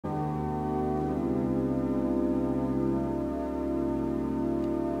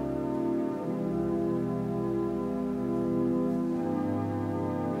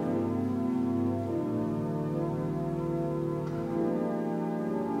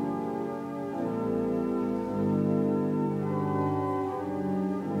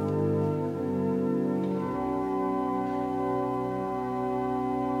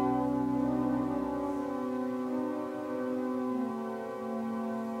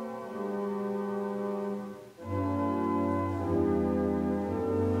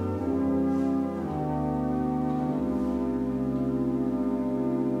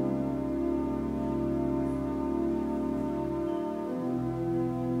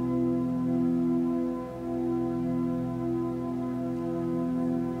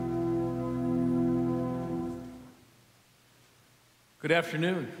Good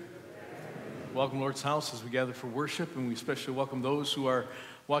afternoon. Welcome to Lord's House as we gather for worship, and we especially welcome those who are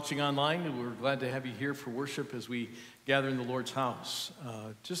watching online. We're glad to have you here for worship as we gather in the Lord's house.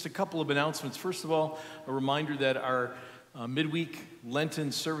 Just a couple of announcements. First of all, a reminder that our midweek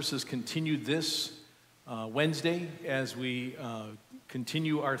Lenten services continue this Wednesday as we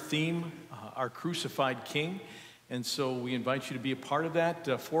continue our theme, our crucified King. And so we invite you to be a part of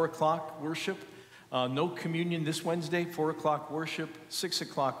that. 4 o'clock worship. No communion this Wednesday, 4 o'clock worship, 6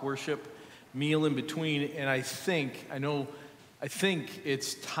 o'clock worship, meal in between, and I think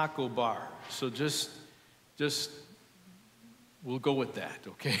it's taco bar. So just we'll go with that,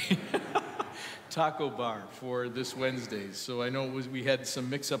 okay? Taco bar for this Wednesday. So I know we had some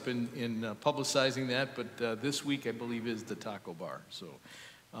mix-up in publicizing that, but this week I believe is the taco bar. So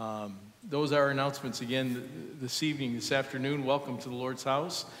those are our announcements again this afternoon. Welcome to the Lord's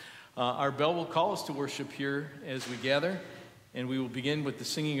house. Our bell will call us to worship here as we gather, and we will begin with the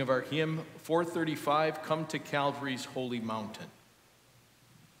singing of our hymn, 435, Come to Calvary's Holy Mountain.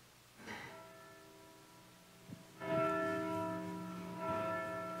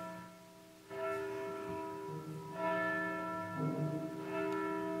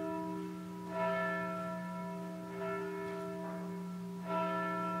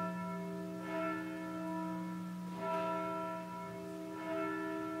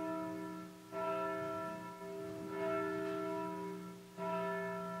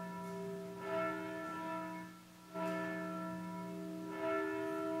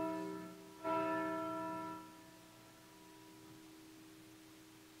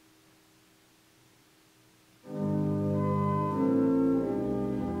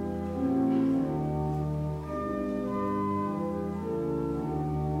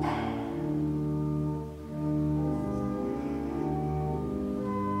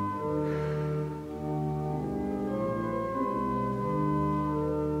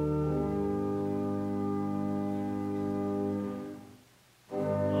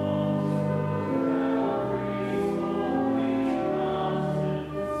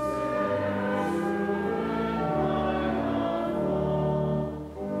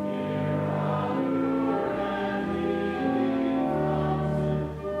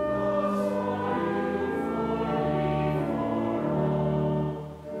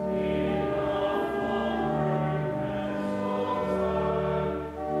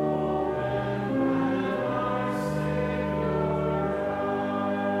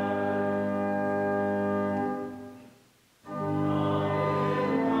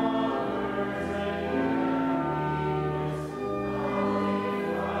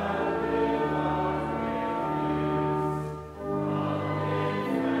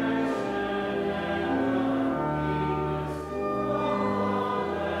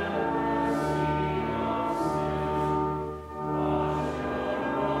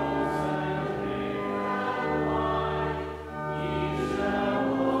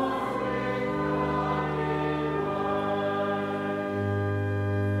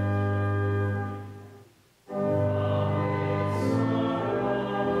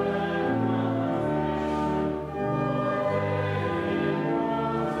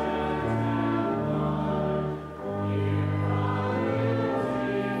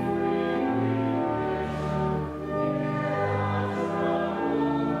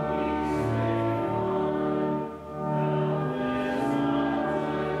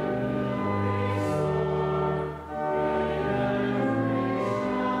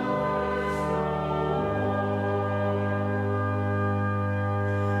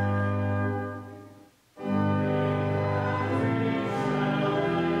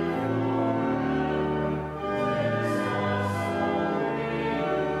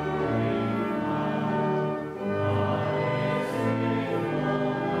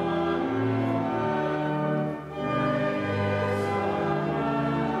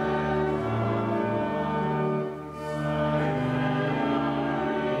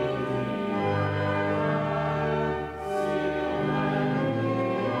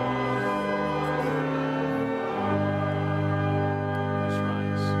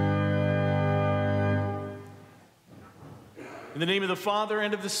 In the name of the Father,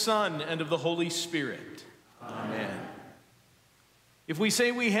 and of the Son, and of the Holy Spirit. Amen. If we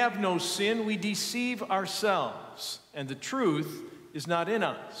say we have no sin, we deceive ourselves, and the truth is not in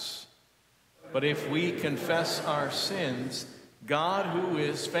us. But if we confess our sins, God, who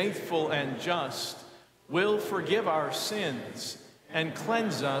is faithful and just, will forgive our sins and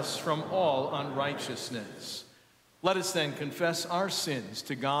cleanse us from all unrighteousness. Let us then confess our sins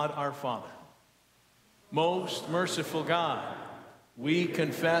to God our Father. Most merciful God, we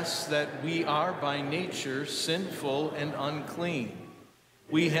confess that we are by nature sinful and unclean.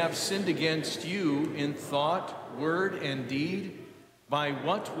 We have sinned against you in thought, word, and deed, by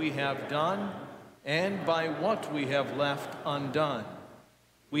what we have done and by what we have left undone.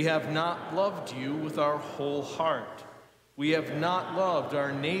 We have not loved you with our whole heart. We have not loved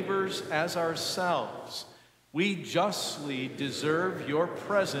our neighbors as ourselves. We justly deserve your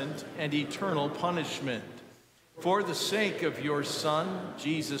present and eternal punishment. For the sake of your Son,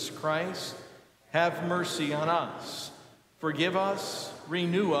 Jesus Christ, have mercy on us. Forgive us,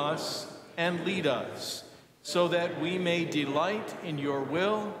 renew us, and lead us, so that we may delight in your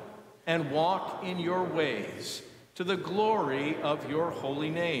will and walk in your ways, to the glory of your holy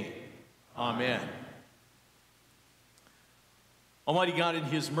name. Amen. Almighty God, in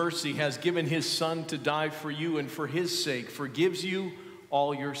his mercy, has given his Son to die for you, and for his sake forgives you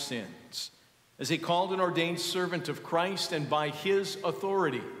all your sins. As a called and ordained servant of Christ, and by his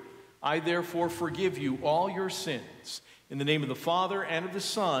authority, I therefore forgive you all your sins, in the name of the Father, and of the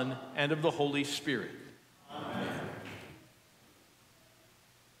Son, and of the Holy Spirit. Amen.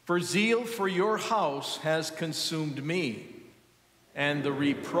 For zeal for your house has consumed me, and the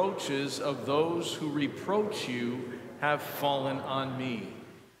reproaches of those who reproach you have fallen on me.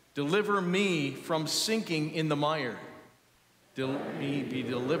 Deliver me from sinking in the mire. Let me be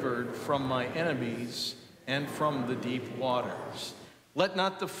delivered from my enemies and from the deep waters. Let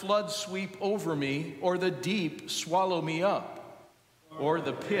not the flood sweep over me, or the deep swallow me up, or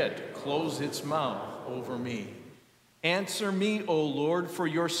the pit close its mouth over me. Answer me, O Lord, for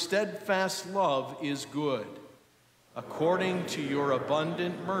your steadfast love is good. According to your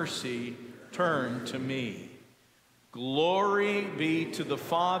abundant mercy, turn to me. Glory be to the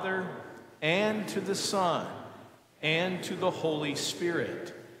Father, and to the Son, and to the Holy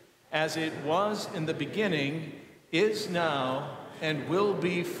Spirit, as it was in the beginning, is now, and will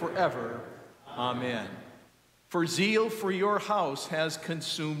be forever. Amen. For zeal for your house has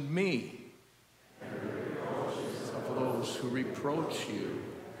consumed me, and the reproaches of those who reproach you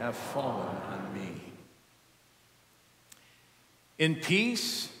have fallen on me. In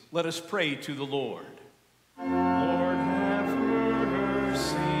peace, let us pray to the Lord. Lord, have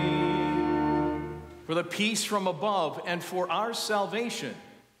mercy. For the peace from above and for our salvation,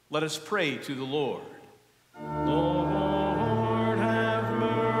 let us pray to the Lord. Lord, have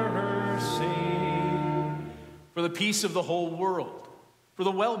mercy. For the peace of the whole world, for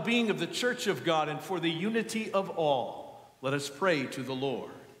the well-being of the Church of God, and for the unity of all, let us pray to the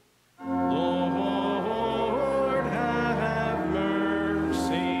Lord. Lord, have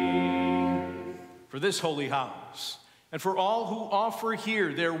mercy. For this holy house, and for all who offer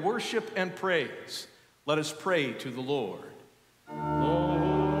here their worship and praise, let us pray to the Lord.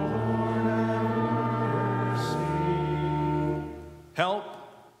 Lord, have mercy. Help,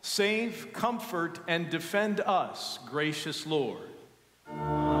 save, comfort, and defend us, gracious Lord.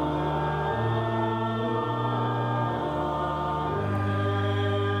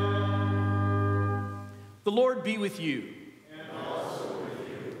 The Lord be with you. And also with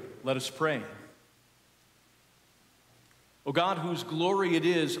you. Let us pray. O God, whose glory it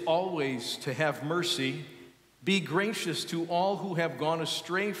is always to have mercy, be gracious to all who have gone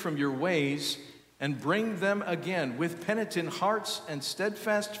astray from your ways, and bring them again with penitent hearts and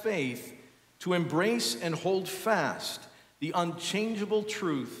steadfast faith to embrace and hold fast the unchangeable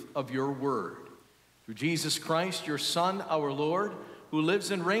truth of your word. Through Jesus Christ, your Son, our Lord, who lives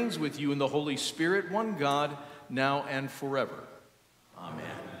and reigns with you in the Holy Spirit, one God, now and forever. Amen.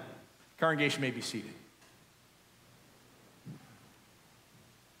 Congregation may be seated.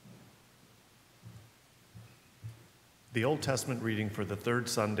 The Old Testament reading for the third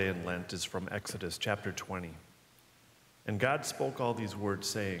Sunday in Lent is from Exodus chapter 20. And God spoke all these words,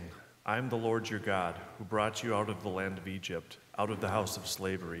 saying, I am the Lord your God, who brought you out of the land of Egypt, out of the house of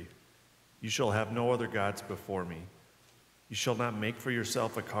slavery. You shall have no other gods before me. You shall not make for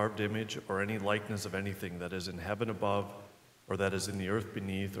yourself a carved image or any likeness of anything that is in heaven above, or that is in the earth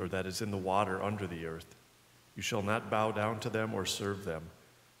beneath, or that is in the water under the earth. You shall not bow down to them or serve them.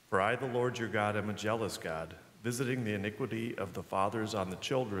 For I, the Lord your God, am a jealous God, visiting the iniquity of the fathers on the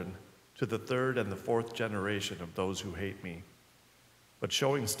children to the third and the fourth generation of those who hate me, but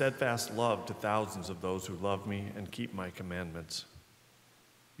showing steadfast love to thousands of those who love me and keep my commandments.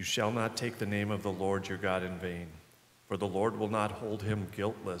 You shall not take the name of the Lord your God in vain, for the Lord will not hold him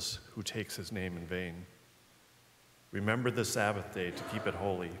guiltless who takes his name in vain. Remember the Sabbath day to keep it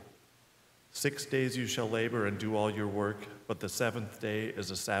holy. 6 days you shall labor and do all your work, but the seventh day is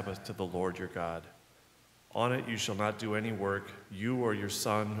a Sabbath to the Lord your God. On it you shall not do any work, you or your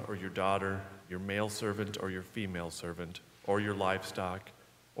son or your daughter, your male servant or your female servant, or your livestock,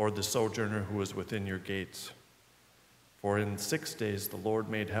 or the sojourner who is within your gates. For in 6 days the Lord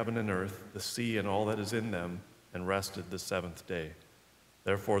made heaven and earth, the sea and all that is in them, and rested the seventh day.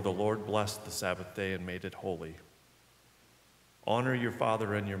 Therefore the Lord blessed the Sabbath day and made it holy. Honor your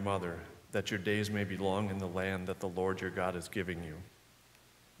father and your mother, that your days may be long in the land that the Lord your God is giving you.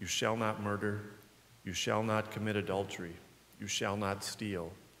 You shall not murder. You shall not commit adultery. You shall not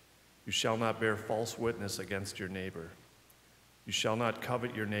steal. You shall not bear false witness against your neighbor. You shall not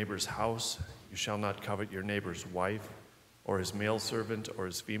covet your neighbor's house. You shall not covet your neighbor's wife, or his male servant, or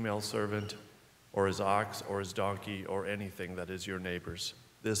his female servant, or his ox, or his donkey, or anything that is your neighbor's.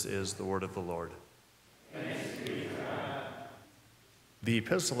 This is the word of the Lord. Thanks be to God. The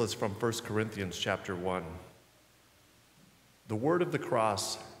epistle is from 1 Corinthians chapter 1. The word of the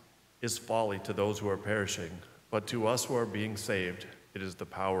cross is folly to those who are perishing, but to us who are being saved, it is the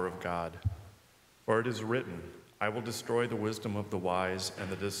power of God. For it is written, I will destroy the wisdom of the wise, and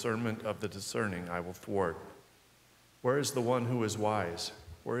the discernment of the discerning I will thwart. Where is the one who is wise?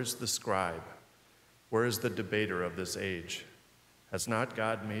 Where is the scribe? Where is the debater of this age? Has not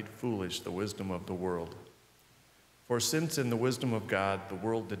God made foolish the wisdom of the world? For since in the wisdom of God the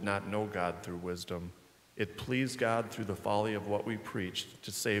world did not know God through wisdom, it pleased God through the folly of what we preached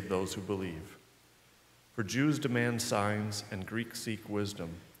to save those who believe. For Jews demand signs and Greeks seek wisdom,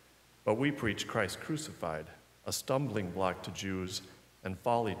 but we preach Christ crucified, a stumbling block to Jews and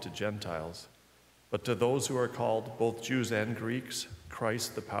folly to Gentiles. But to those who are called, both Jews and Greeks,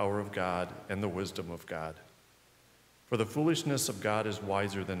 Christ the power of God and the wisdom of God. For the foolishness of God is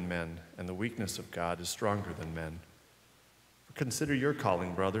wiser than men, and the weakness of God is stronger than men. For consider your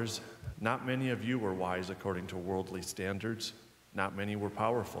calling, brothers. Not many of you were wise according to worldly standards. Not many were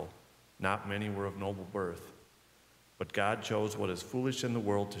powerful. Not many were of noble birth. But God chose what is foolish in the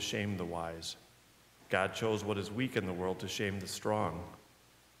world to shame the wise. God chose what is weak in the world to shame the strong.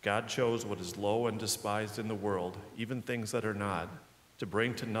 God chose what is low and despised in the world, even things that are not, to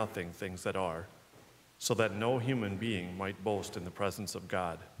bring to nothing things that are, so that no human being might boast in the presence of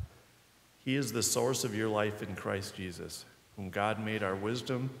God. He is the source of your life in Christ Jesus, whom God made our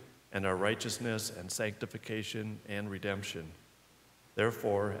wisdom and our righteousness and sanctification and redemption.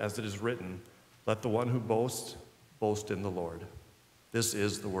 Therefore, as it is written, let the one who boasts, boast in the Lord. This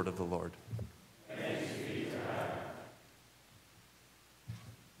is the word of the Lord. Thanks be to God.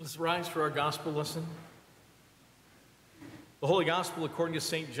 Let's rise for our gospel lesson. The Holy Gospel according to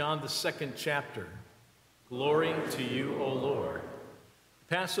St. John, the 2nd chapter. Glory to you, O Lord.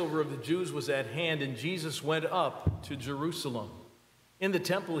 The Passover of the Jews was at hand, and Jesus went up to Jerusalem. In the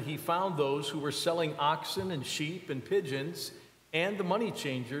temple he found those who were selling oxen and sheep and pigeons, and the money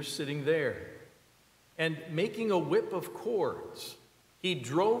changers sitting there. And making a whip of cords, he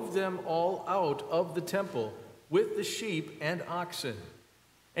drove them all out of the temple with the sheep and oxen.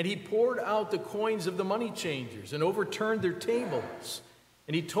 And he poured out the coins of the money changers and overturned their tables.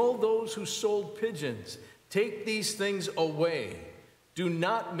 And he told those who sold pigeons, take these things away. Do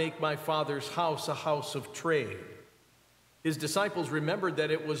not make my Father's house a house of trade. His disciples remembered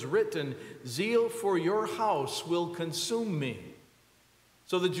that it was written, zeal for your house will consume me.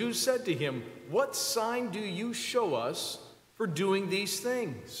 So the Jews said to him, what sign do you show us for doing these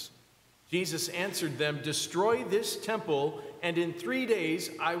things? Jesus answered them, destroy this temple, and in 3 days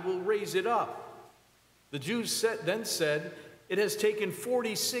I will raise it up. The Jews then said, it has taken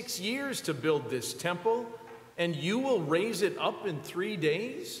 46 years to build this temple, and you will raise it up in 3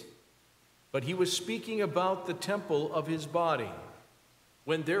 days? But he was speaking about the temple of his body.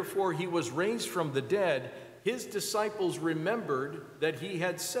 When therefore he was raised from the dead, his disciples remembered that he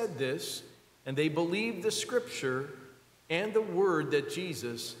had said this, and they believed the scripture and the word that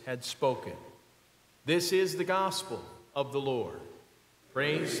Jesus had spoken. This is the gospel of the Lord.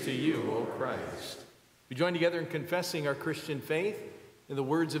 Praise to you, O Christ. We join together in confessing our Christian faith in the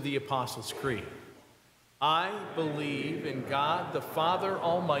words of the Apostles' Creed. I believe in God the Father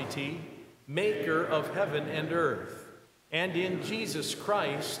Almighty, maker of heaven and earth, and in Jesus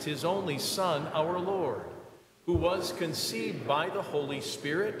Christ, his only Son, our Lord, who was conceived by the Holy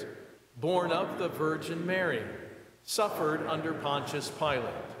Spirit, born of the Virgin Mary, suffered under Pontius Pilate,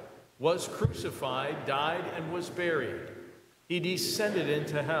 was crucified, died, and was buried. He descended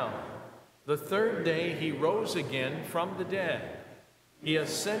into hell. The third day he rose again from the dead. He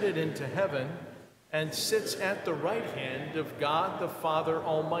ascended into heaven and sits at the right hand of God the Father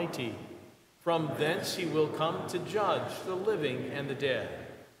Almighty. From thence he will come to judge the living and the dead.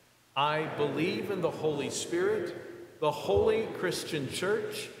 I believe in the Holy Spirit, the holy Christian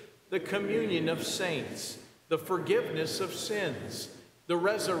church, the communion of saints, the forgiveness of sins, the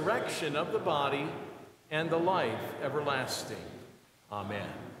resurrection of the body, and the life everlasting. Amen.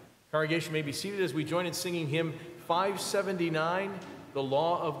 Congregation may be seated as we join in singing hymn 579, the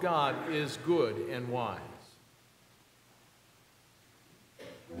law of God is good and wise.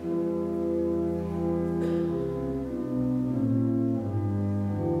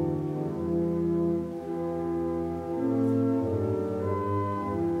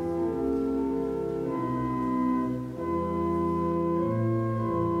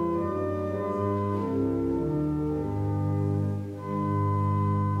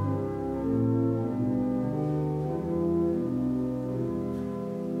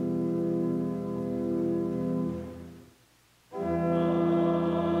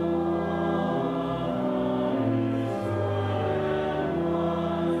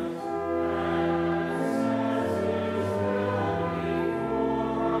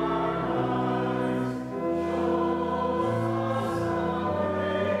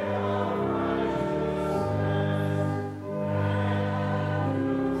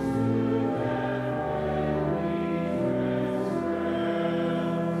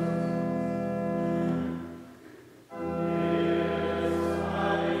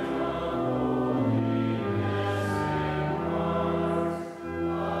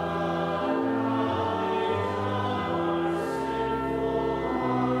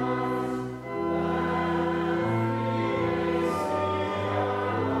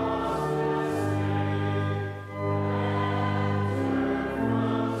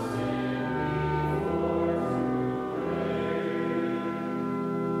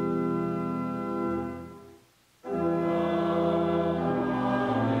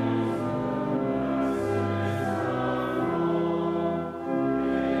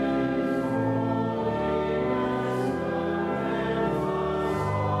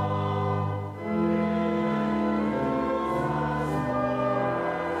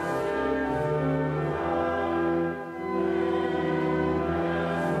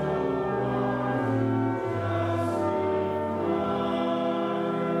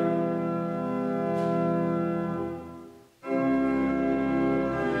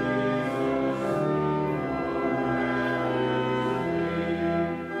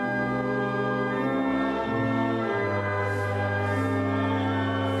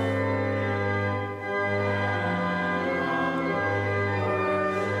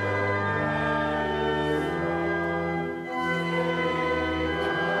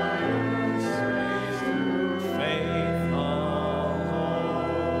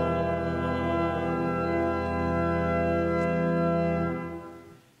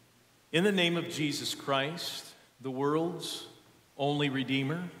 In the name of Jesus Christ, the world's only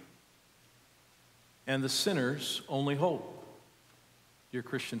Redeemer and the sinner's only hope, dear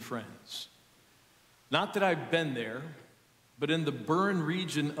Christian friends, not that I've been there, but in the Burren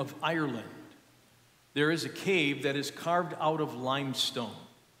region of Ireland, there is a cave that is carved out of limestone.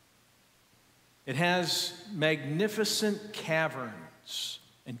 It has magnificent caverns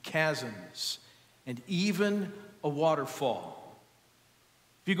and chasms and even a waterfall.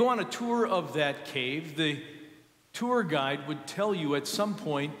 If you go on a tour of that cave, the tour guide would tell you at some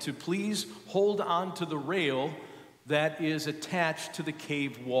point to please hold on to the rail that is attached to the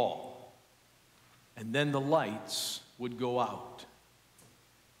cave wall. And then the lights would go out.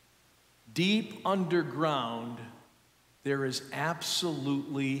 Deep underground, there is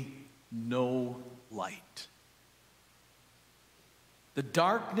absolutely no light. The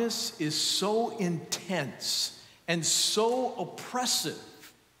darkness is so intense and so oppressive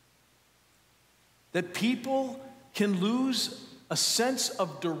that people can lose a sense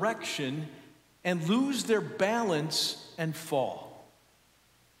of direction and lose their balance and fall.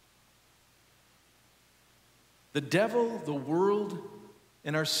 The devil, the world,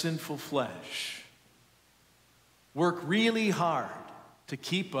 and our sinful flesh work really hard to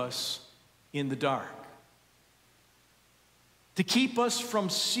keep us in the dark, to keep us from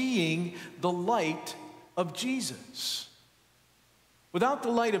seeing the light of Jesus. Without the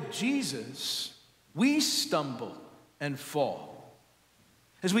light of Jesus, we stumble and fall.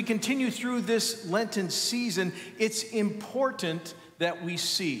 As we continue through this Lenten season, it's important that we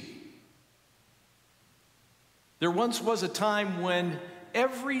see. There once was a time when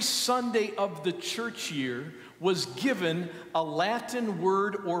every Sunday of the church year was given a Latin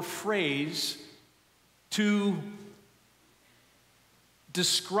word or phrase to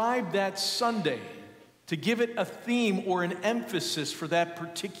describe that Sunday, to give it a theme or an emphasis for that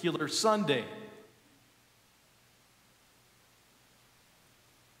particular Sunday.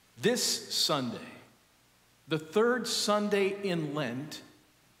 This Sunday, the third Sunday in Lent,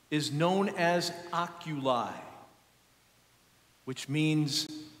 is known as oculi, which means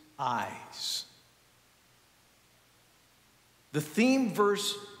eyes. The theme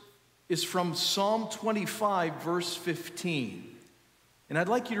verse is from Psalm 25, verse 15. And I'd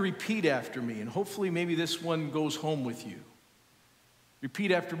like you to repeat after me, and hopefully maybe this one goes home with you.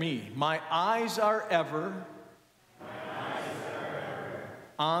 Repeat after me. My eyes are ever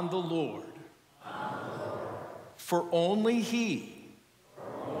on the Lord. For only He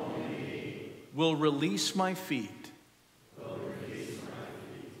will release my feet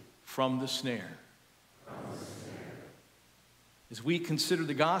from the snare. As we consider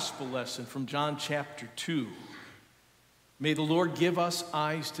the gospel lesson from John chapter 2, may the Lord give us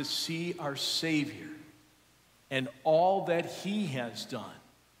eyes to see our Savior and all that He has done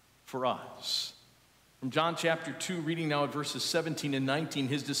for us. From John chapter 2, reading now at verses 17 and 19,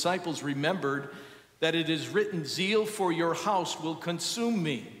 His disciples remembered that it is written, "Zeal for your house will consume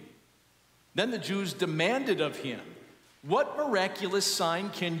me." Then the Jews demanded of Him, "What miraculous sign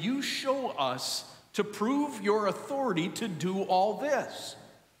can you show us to prove your authority to do all this?"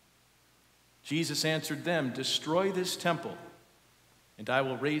 Jesus answered them, "Destroy this temple, and I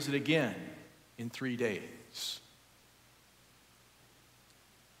will raise it again in 3 days."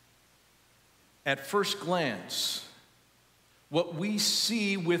 At first glance, what we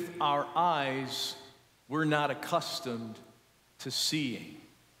see with our eyes, we're not accustomed to seeing.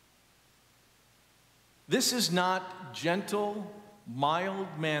 This is not gentle,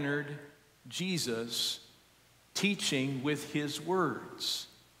 mild-mannered Jesus teaching with His words.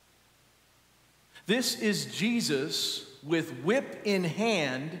 This is Jesus with whip in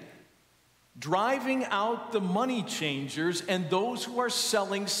hand, driving out the money changers and those who are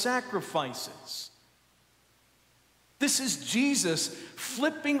selling sacrifices. This is Jesus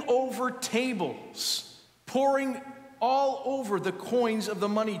flipping over tables, pouring all over the coins of the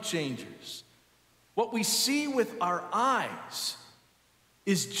money changers. What we see with our eyes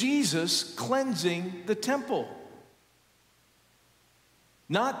is Jesus cleansing the temple.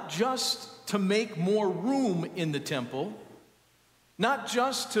 Not just to make more room in the temple, not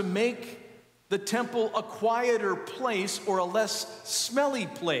just to make the temple a quieter place or a less smelly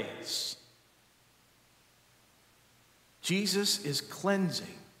place. Jesus is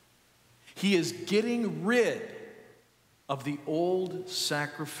cleansing. He is getting rid of the old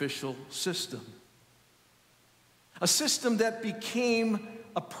sacrificial system. A system that became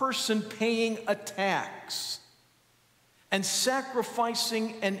a person paying a tax and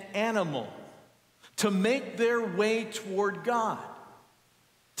sacrificing an animal to make their way toward God,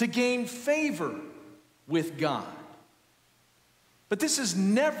 to gain favor with God. But this is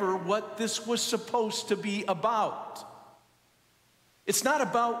never what this was supposed to be about. It's not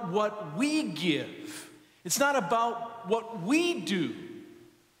about what we give. It's not about what we do.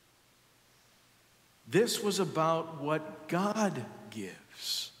 This was about what God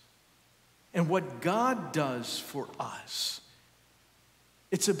gives and what God does for us.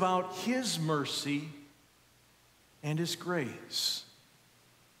 It's about His mercy and His grace.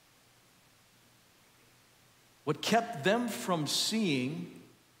 What kept them from seeing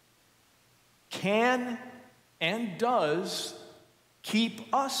can and does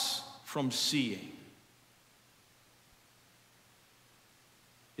keep us from seeing.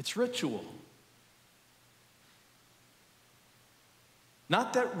 It's ritual.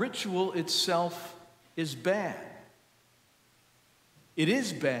 Not that ritual itself is bad. It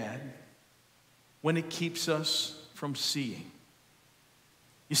is bad when it keeps us from seeing.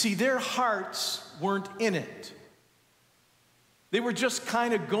 You see, their hearts weren't in it. They were just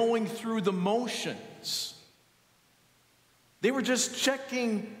kind of going through the motions. They were just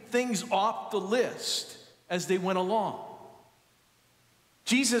checking things off the list as they went along.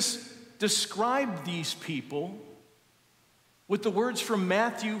 Jesus described these people with the words from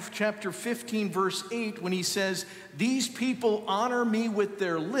Matthew chapter 15, verse 8, when He says, "These people honor me with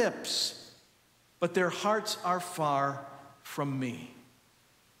their lips, but their hearts are far from me."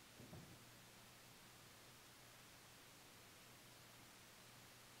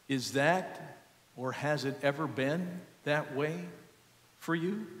 Is that, or has it ever been that way for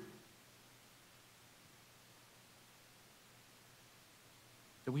you?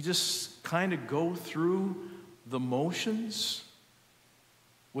 That we just kind of go through the motions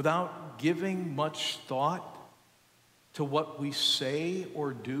without giving much thought to what we say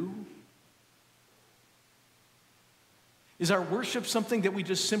or do? Is our worship something that we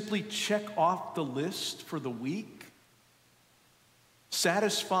just simply check off the list for the week?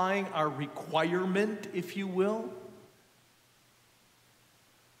 Satisfying our requirement, if you will?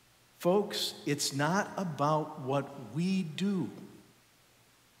 Folks, it's not about what we do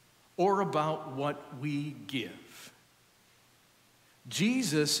or about what we give.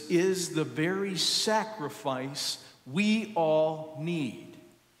 Jesus is the very sacrifice we all need.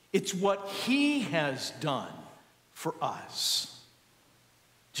 It's what he has done for us.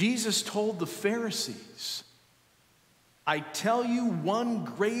 Jesus told the Pharisees, I tell you, one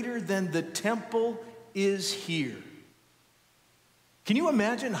greater than the temple is here. Can you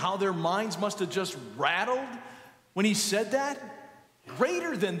imagine how their minds must have just rattled when he said that?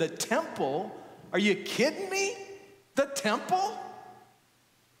 Greater than the temple? Are you kidding me? The temple?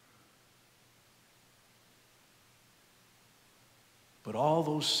 But all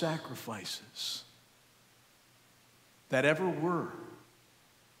those sacrifices that ever were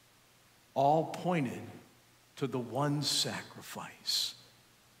all pointed to the one sacrifice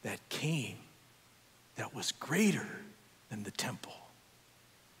that came that was greater than the temple,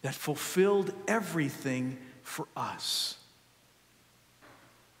 that fulfilled everything for us.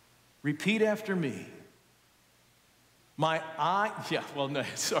 Repeat after me.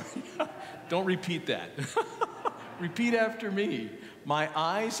 Sorry. Don't repeat that. Repeat after me. My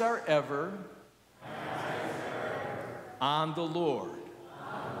eyes are ever on the Lord.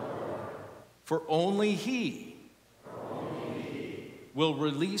 For only He will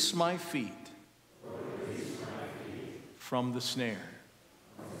release my feet from the snare.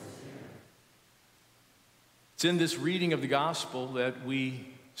 It's in this reading of the gospel that we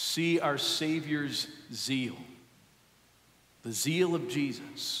see our Savior's zeal, the zeal of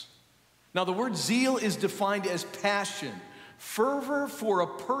Jesus. Now, the word zeal is defined as passion, fervor for a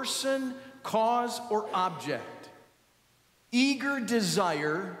person, cause, or object, eager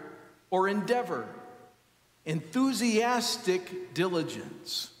desire or endeavor, enthusiastic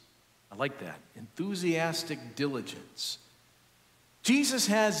diligence. I like that, enthusiastic diligence. Jesus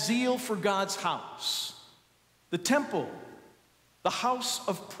has zeal for God's house, the temple, the house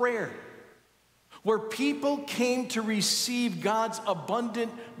of prayer, where people came to receive God's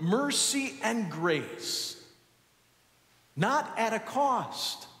abundant mercy and grace, not at a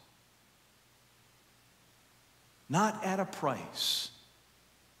cost, not at a price,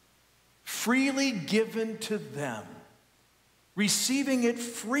 freely given to them, receiving it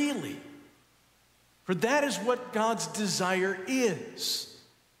freely. For that is what God's desire is,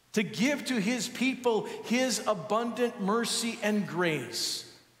 to give to his people his abundant mercy and grace,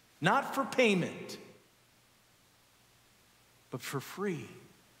 not for payment, but for free.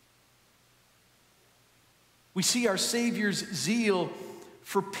 We see our Savior's zeal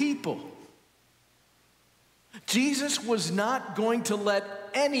for people. Jesus was not going to let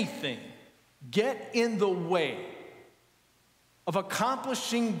anything get in the way of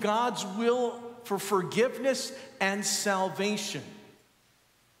accomplishing God's will for forgiveness and salvation,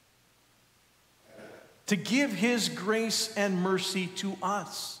 to give his grace and mercy to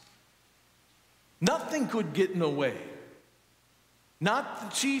us. Nothing could get in the way. Not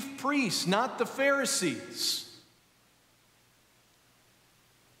the chief priests, not the Pharisees,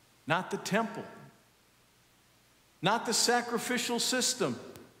 not the temple, not the sacrificial system,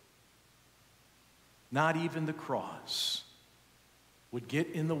 not even the cross would get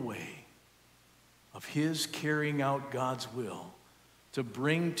in the way of his carrying out God's will to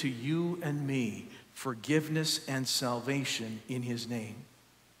bring to you and me forgiveness and salvation in his name.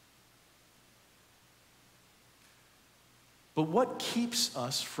 But what keeps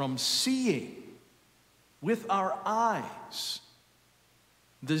us from seeing with our eyes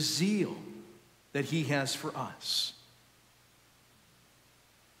the zeal that he has for us?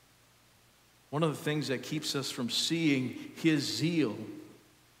 One of the things that keeps us from seeing his zeal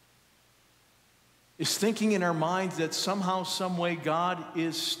is thinking in our minds that somehow, some way, God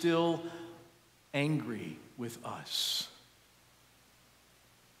is still angry with us.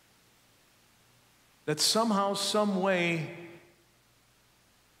 That somehow, some way,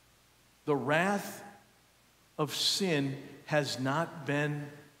 the wrath of sin has not been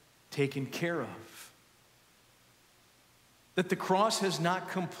taken care of. That the cross has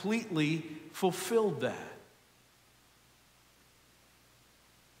not completely fulfilled that.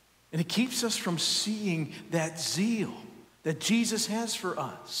 And it keeps us from seeing that zeal that Jesus has for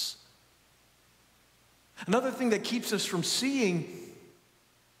us. Another thing that keeps us from seeing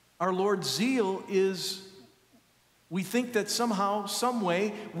our Lord's zeal is we think that somehow, some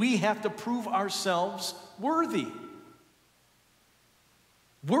way, we have to prove ourselves worthy.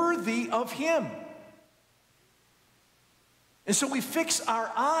 Worthy of him. And so we fix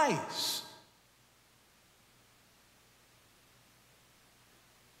our eyes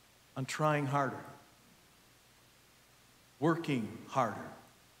on trying harder, working harder,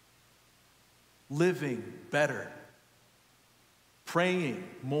 living better, praying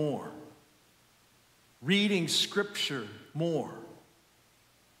more, reading scripture more.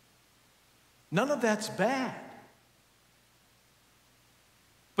 None of that's bad.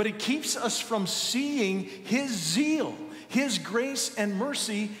 But it keeps us from seeing his zeal, his grace and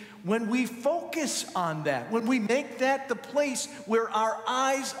mercy when we focus on that, when we make that the place where our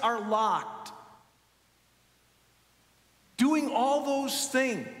eyes are locked. Doing all those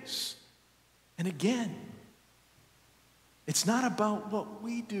things. And again, it's not about what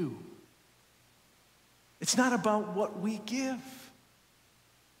we do. It's not about what we give.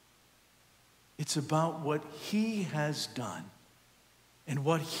 It's about what he has done and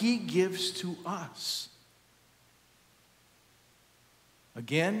what he gives to us.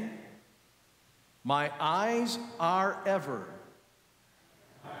 Again, my eyes are ever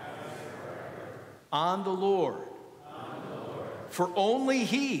on the Lord, for only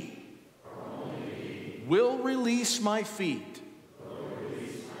he will release my feet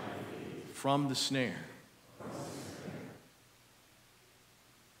from the snare.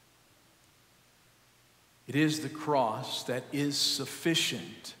 It is the cross that is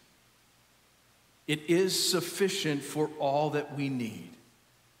sufficient. It is sufficient for all that we need.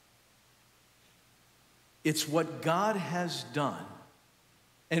 It's what God has done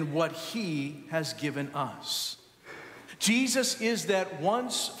and what he has given us. Jesus is that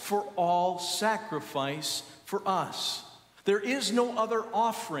once for all sacrifice for us. There is no other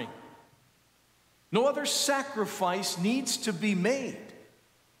offering. No other sacrifice needs to be made.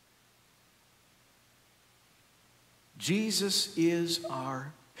 Jesus is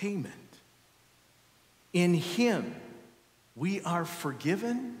our payment. In him, we are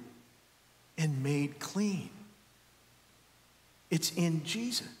forgiven and made clean. It's in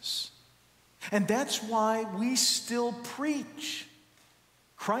Jesus. And that's why we still preach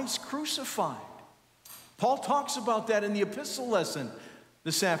Christ crucified. Paul talks about that in the epistle lesson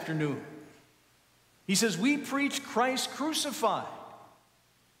this afternoon. He says, we preach Christ crucified.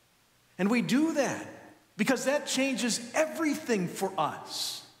 And we do that because that changes everything for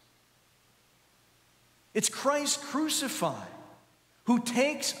us. It's Christ crucified who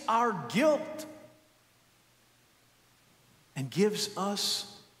takes our guilt and gives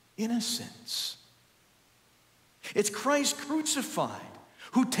us innocence. It's Christ crucified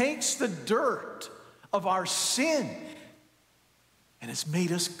who takes the dirt of our sin and has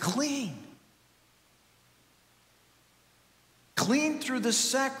made us clean. Clean through the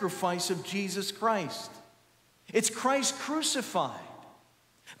sacrifice of Jesus Christ. It's Christ crucified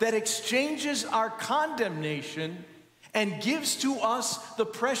that exchanges our condemnation and gives to us the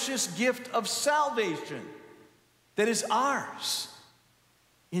precious gift of salvation that is ours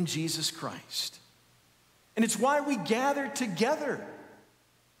in Jesus Christ. And it's why we gather together.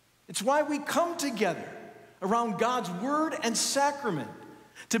 It's why we come together around God's word and sacrament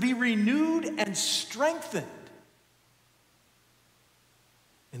to be renewed and strengthened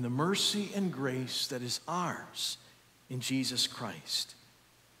in the mercy and grace that is ours in Jesus Christ.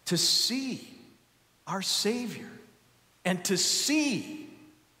 To see our Savior and to see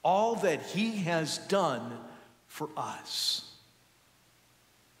all that he has done for us.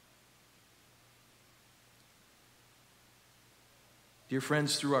 Dear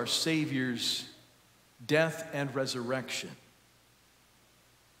friends, through our Savior's death and resurrection,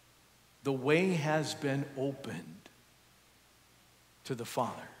 the way has been opened to the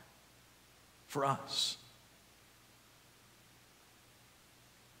Father for us.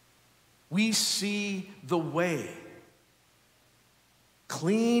 We see the way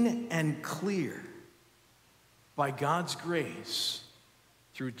clean and clear by God's grace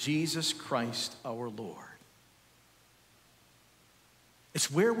through Jesus Christ our Lord. It's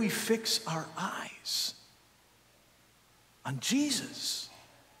where we fix our eyes on Jesus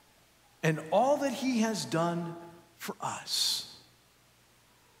and all that he has done for us.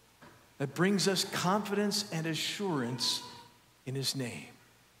 That brings us confidence and assurance in his name.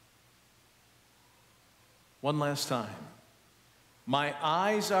 One last time. My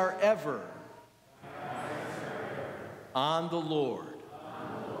eyes are ever on the Lord.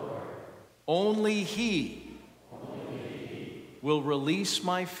 Only he will release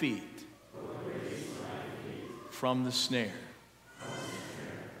my feet from the snare.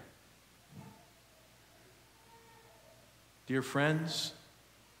 Dear friends,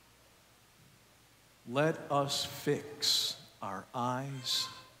 let us fix our eyes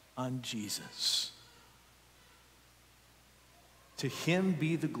on Jesus. To him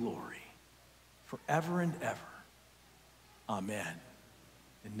be the glory forever and ever. Amen.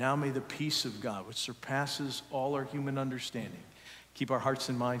 And now may the peace of God, which surpasses all our human understanding, keep our hearts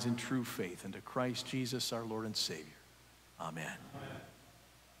and minds in true faith unto Christ Jesus, our Lord and Savior. Amen. Amen.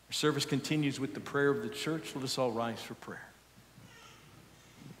 Our service continues with the prayer of the church. Let us all rise for prayer.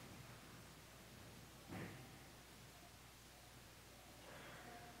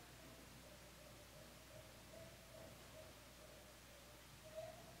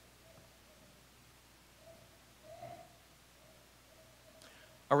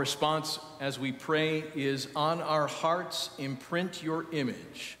 Our response as we pray is, on our hearts imprint your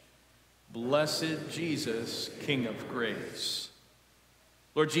image. Blessed Jesus, King of grace.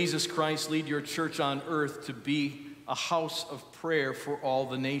 Lord Jesus Christ, lead your church on earth to be a house of prayer for all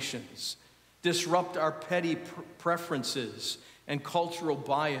the nations. Disrupt our petty preferences and cultural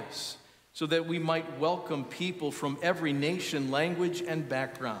bias so that we might welcome people from every nation, language, and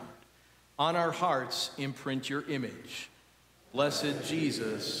background. On our hearts imprint your image. Blessed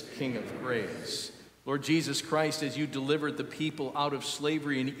Jesus, King of grace. Lord Jesus Christ, as you delivered the people out of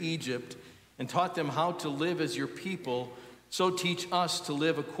slavery in Egypt and taught them how to live as your people, so teach us to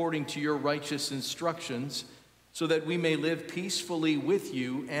live according to your righteous instructions, so that we may live peacefully with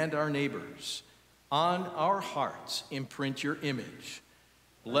you and our neighbors. On our hearts imprint your image.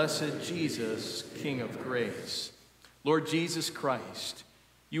 Blessed Jesus, King of grace. Lord Jesus Christ,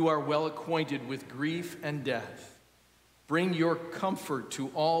 you are well acquainted with grief and death. Bring your comfort to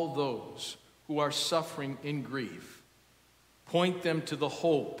all those who are suffering in grief. Point them to the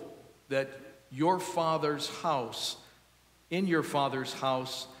hope that in your Father's house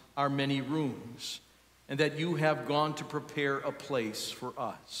are many rooms, and that you have gone to prepare a place for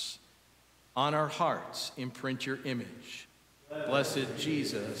us. On our hearts imprint your image. Blessed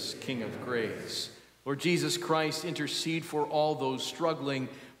Jesus, King of grace. Lord Jesus Christ, intercede for all those struggling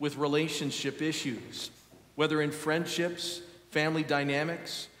with relationship issues, whether in friendships, family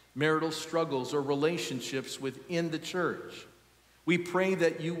dynamics, marital struggles, or relationships within the church. We pray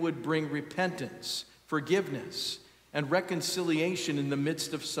that you would bring repentance, forgiveness, and reconciliation in the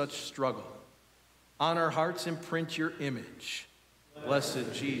midst of such struggle. On our hearts imprint your image.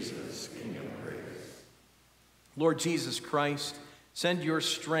 Blessed Jesus, King of grace. Lord Jesus Christ, send your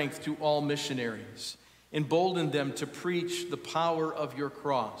strength to all missionaries. Embolden them to preach the power of your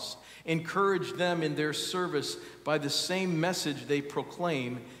cross. Encourage them in their service by the same message they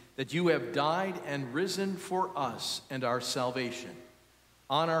proclaim, that you have died and risen for us and our salvation.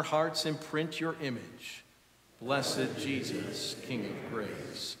 On our hearts imprint your image. Blessed Jesus, King of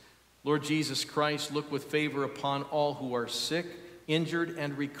grace. Lord Jesus Christ, look with favor upon all who are sick, injured,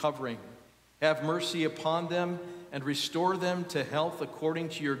 and recovering. Have mercy upon them and restore them to health according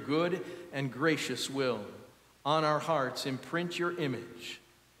to your good and gracious will. On our hearts imprint your image.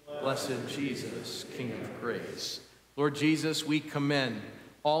 Blessed Jesus, King of grace. Lord Jesus, we commend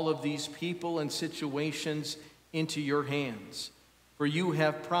all of these people and situations into your hands, for you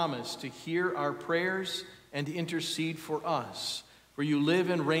have promised to hear our prayers and intercede for us. For you live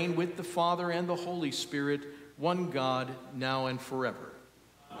and reign with the Father and the Holy Spirit, one God, now and forever.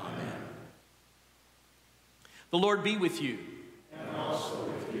 Amen. The Lord be with you. And also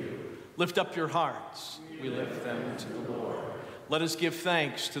with you. Lift up your hearts. We lift them to the Lord. Let us give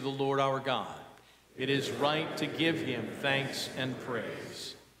thanks to the Lord our God. It is right to give him thanks and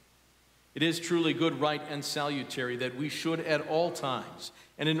praise. It is truly good, right, and salutary that we should at all times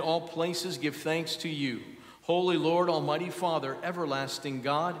and in all places give thanks to you, Holy Lord, Almighty Father, everlasting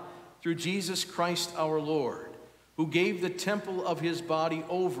God, through Jesus Christ our Lord, who gave the temple of his body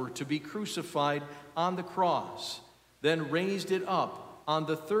over to be crucified on the cross, then raised it up on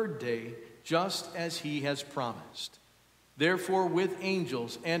the third day, just as he has promised. Therefore, with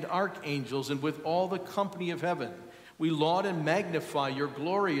angels and archangels and with all the company of heaven, we laud and magnify your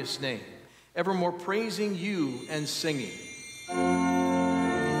glorious name, evermore praising you and singing.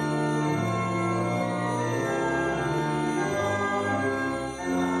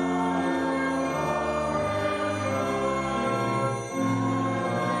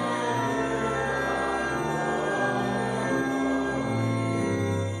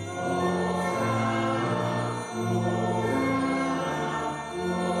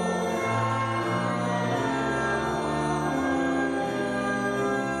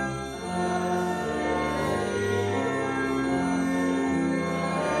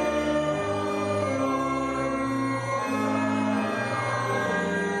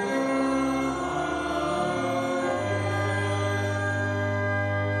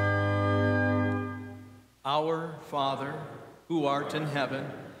 Our Father, who art in heaven,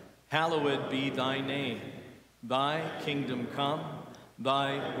 hallowed be thy name. Thy kingdom come,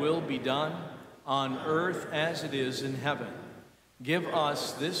 thy will be done, on earth as it is in heaven. Give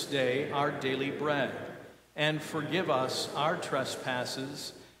us this day our daily bread, and forgive us our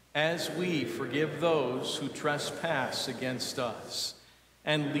trespasses, as we forgive those who trespass against us.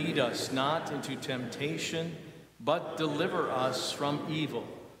 And lead us not into temptation, but deliver us from evil.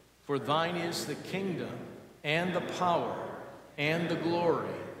 For thine is the kingdom, and the power, and the glory,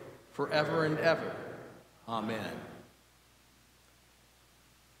 forever and ever. Amen.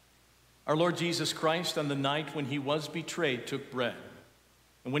 Our Lord Jesus Christ, on the night when he was betrayed, took bread.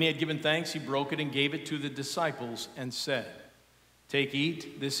 And when he had given thanks, he broke it and gave it to the disciples and said, "Take,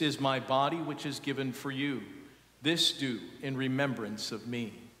 eat, this is my body which is given for you. This do in remembrance of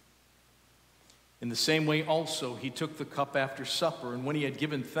me." In the same way also he took the cup after supper, and when he had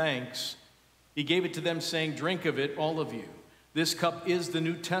given thanks, he gave it to them, saying, "Drink of it, all of you. This cup is the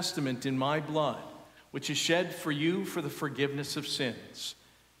New Testament in my blood, which is shed for you for the forgiveness of sins.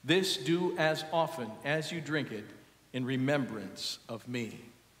 This do as often as you drink it in remembrance of me."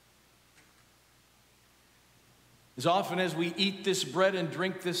 As often as we eat this bread and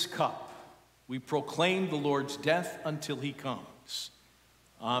drink this cup, we proclaim the Lord's death until he comes.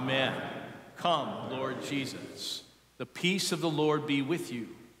 Amen. Come, Lord Jesus. The peace of the Lord be with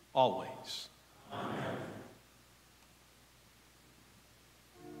you always. Amen.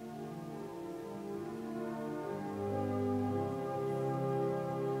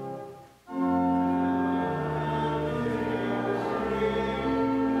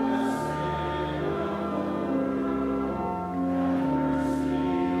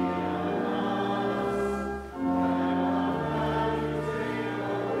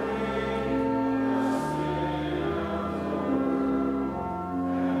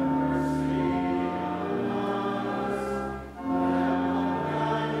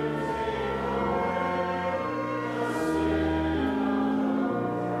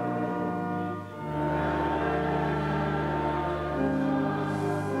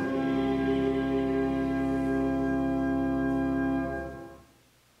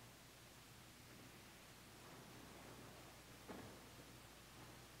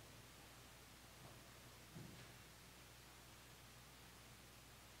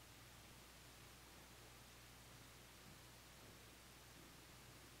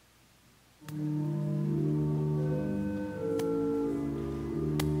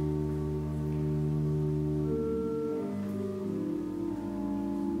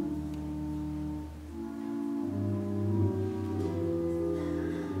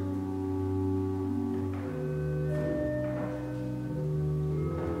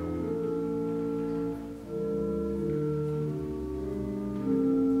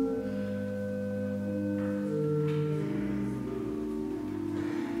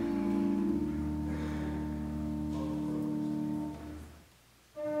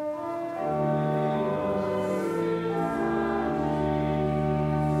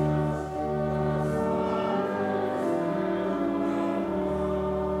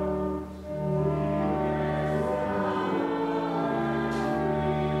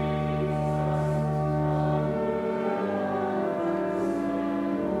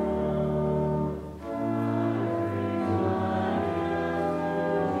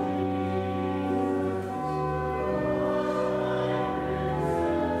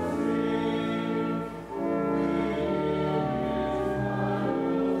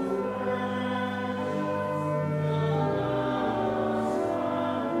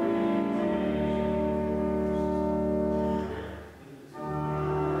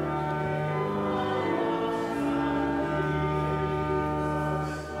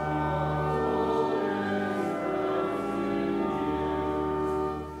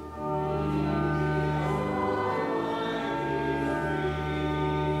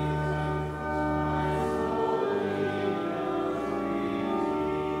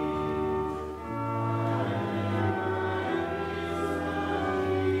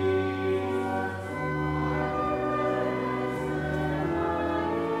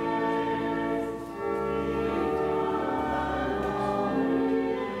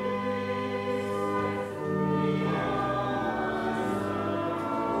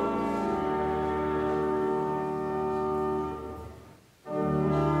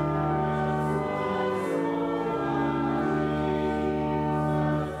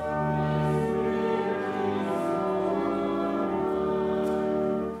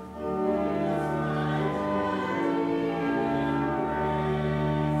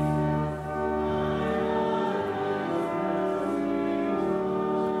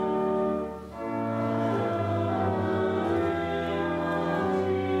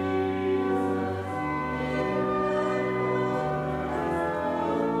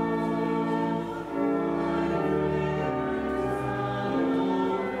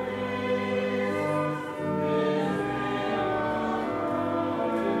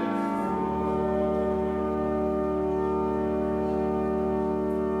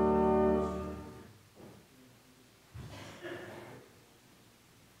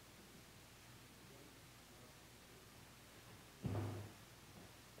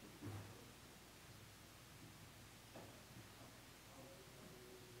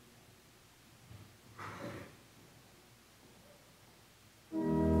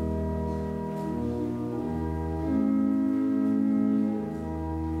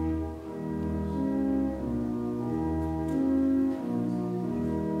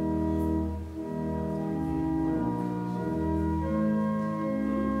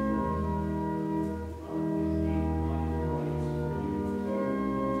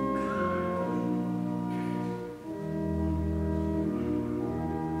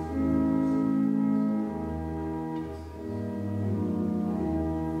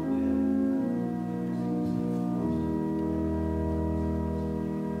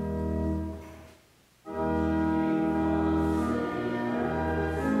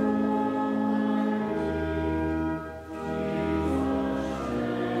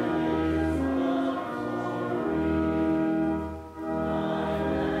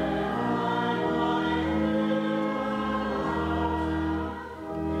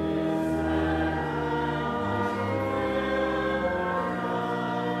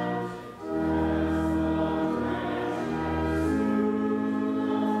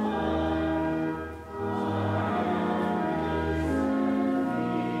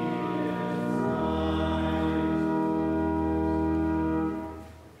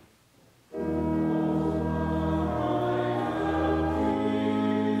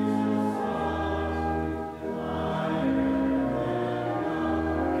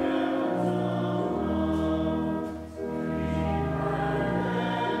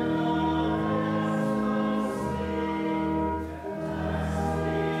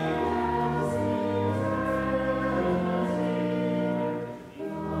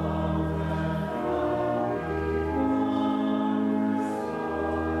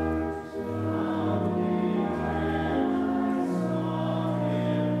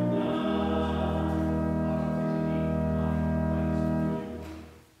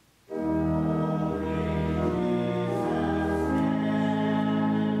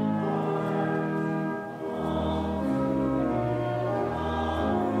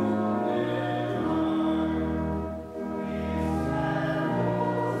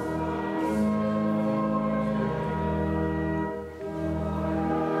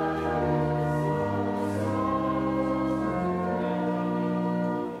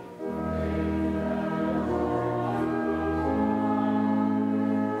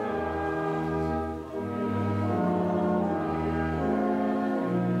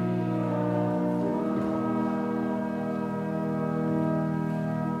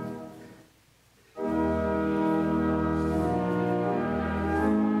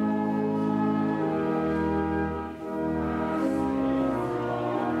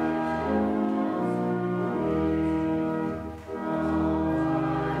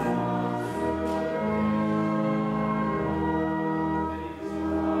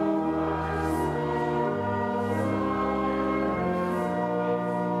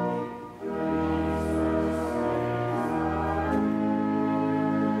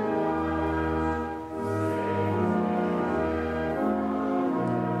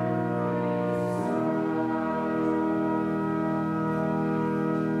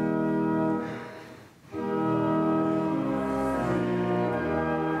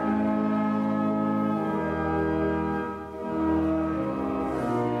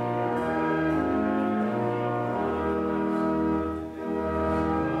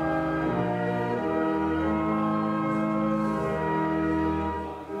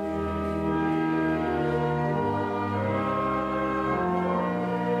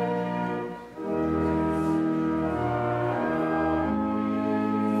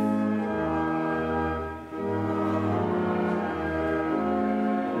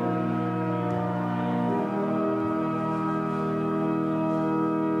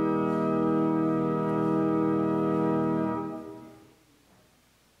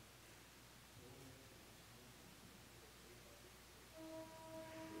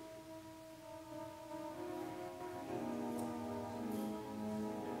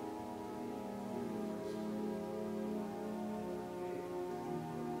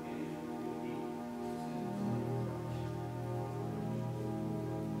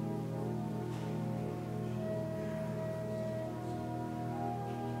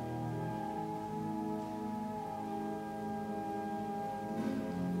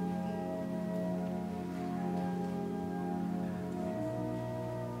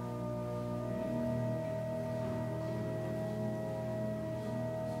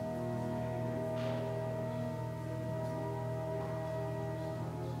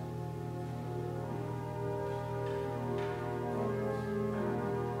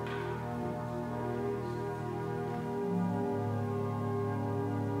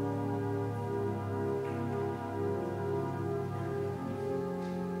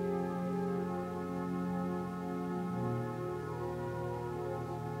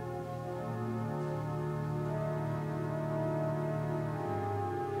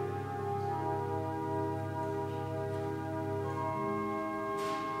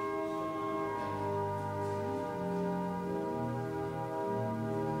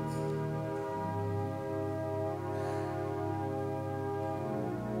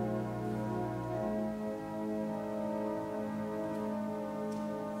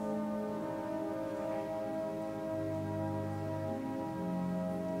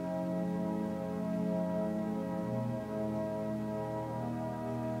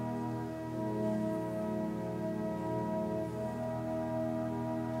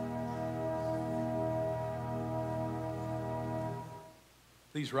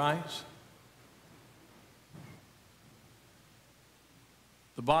 Please rise.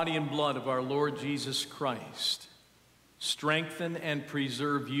 The body and blood of our Lord Jesus Christ strengthen and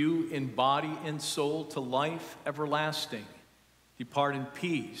preserve you in body and soul to life everlasting. Depart in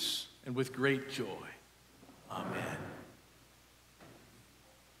peace and with great joy. Amen.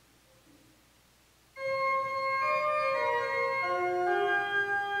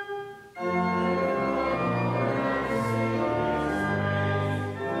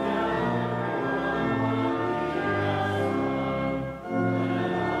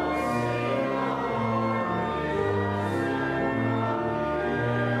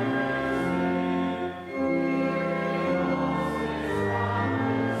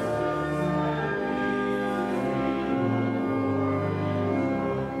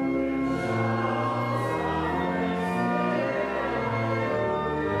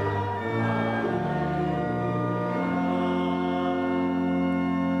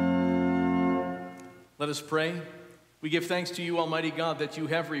 Let us pray. We give thanks to you, Almighty God, that you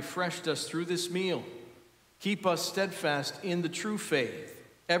have refreshed us through this meal. Keep us steadfast in the true faith,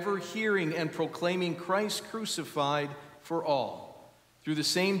 ever hearing and proclaiming Christ crucified for all. Through the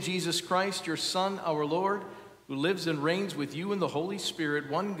same Jesus Christ, your Son, our Lord, who lives and reigns with you in the Holy Spirit,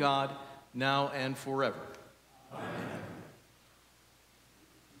 one God, now and forever. Amen.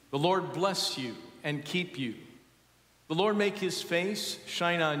 The Lord bless you and keep you. The Lord make his face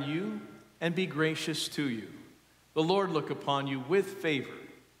shine on you and be gracious to you. The Lord look upon you with favor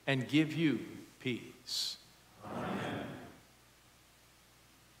and give you peace.